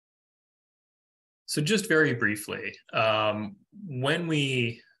So just very briefly, when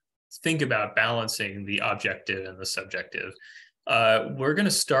we think about balancing the objective and the subjective, we're going to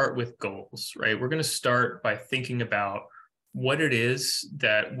start with goals, right? We're going to start by thinking about what it is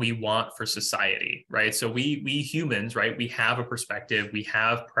that we want for society, right? So we humans, right? We have a perspective, we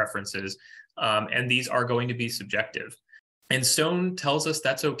have preferences, and these are going to be subjective. And Stone tells us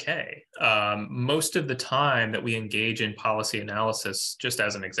that's okay. Most of the time that we engage in policy analysis, just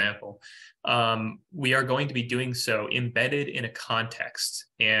as an example, we are going to be doing so embedded in a context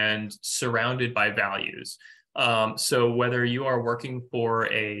and surrounded by values. So whether you are working for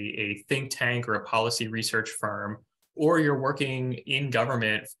a think tank or a policy research firm, or you're working in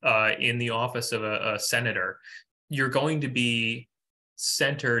government in the office of a senator, you're going to be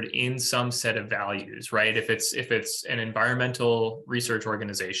centered in some set of values, right? If it's an environmental research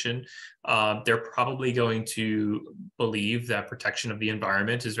organization, they're probably going to believe that protection of the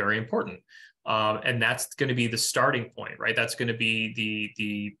environment is very important, and that's going to be the starting point, right? That's going to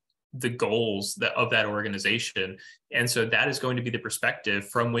be the goals of that organization, and so that is going to be the perspective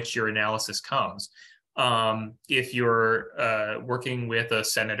from which your analysis comes. If you're working with a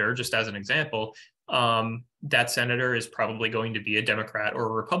senator, just as an example, that senator is probably going to be a Democrat or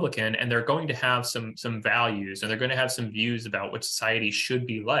a Republican, and they're going to have some values, and they're going to have some views about what society should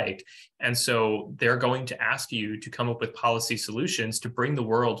be like. And so they're going to ask you to come up with policy solutions to bring the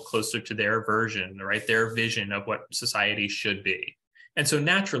world closer to their version, right? Their vision of what society should be. And so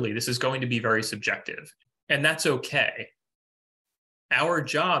naturally, this is going to be very subjective, and that's okay. Our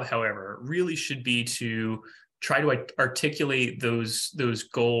job, however, really should be to try to articulate those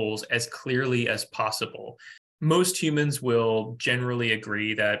goals as clearly as possible. Most humans will generally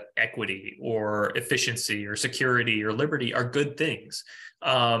agree that equity or efficiency or security or liberty are good things,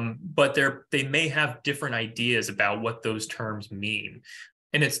 but they may have different ideas about what those terms mean.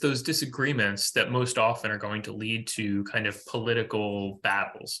 And it's those disagreements that most often are going to lead to kind of political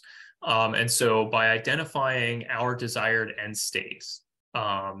battles. And so by identifying our desired end states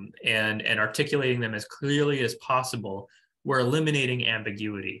and articulating them as clearly as possible, we're eliminating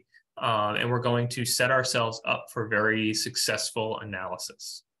ambiguity. And we're going to set ourselves up for very successful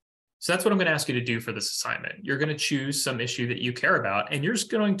analysis. So that's what I'm going to ask you to do for this assignment. You're going to choose some issue that you care about, and you're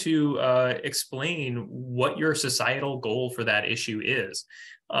just going to explain what your societal goal for that issue is.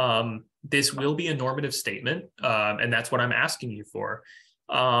 This will be a normative statement, and that's what I'm asking you for.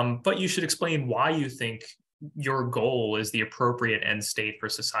 But you should explain why you think your goal is the appropriate end state for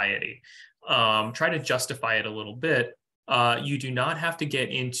society. Try to justify it a little bit. You do not have to get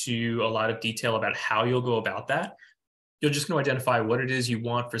into a lot of detail about how you'll go about that. You're just going to identify what it is you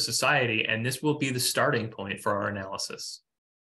want for society, and this will be the starting point for our analysis.